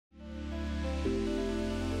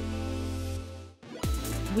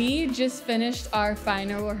We just finished our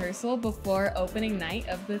final rehearsal before opening night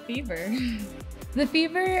of The Fever. The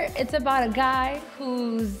Fever, it's about a guy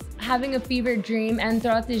who's having a fever dream, and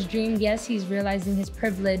throughout this dream, yes, he's realizing his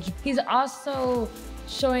privilege. He's also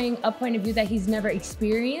showing a point of view that he's never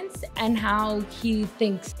experienced and how he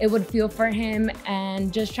thinks it would feel for him,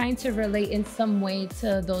 and just trying to relate in some way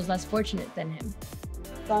to those less fortunate than him.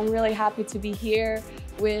 So I'm really happy to be here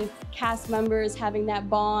with cast members, having that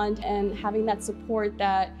bond and having that support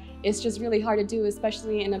that is just really hard to do,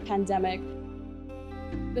 especially in a pandemic.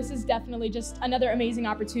 This is definitely just another amazing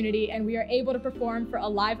opportunity, and we are able to perform for a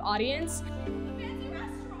live audience.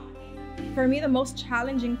 For me, the most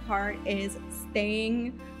challenging part is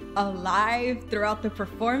staying alive throughout the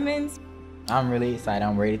performance. I'm really excited.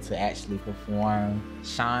 I'm ready to actually perform,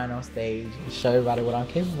 shine on stage, and show everybody what I'm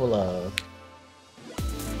capable of.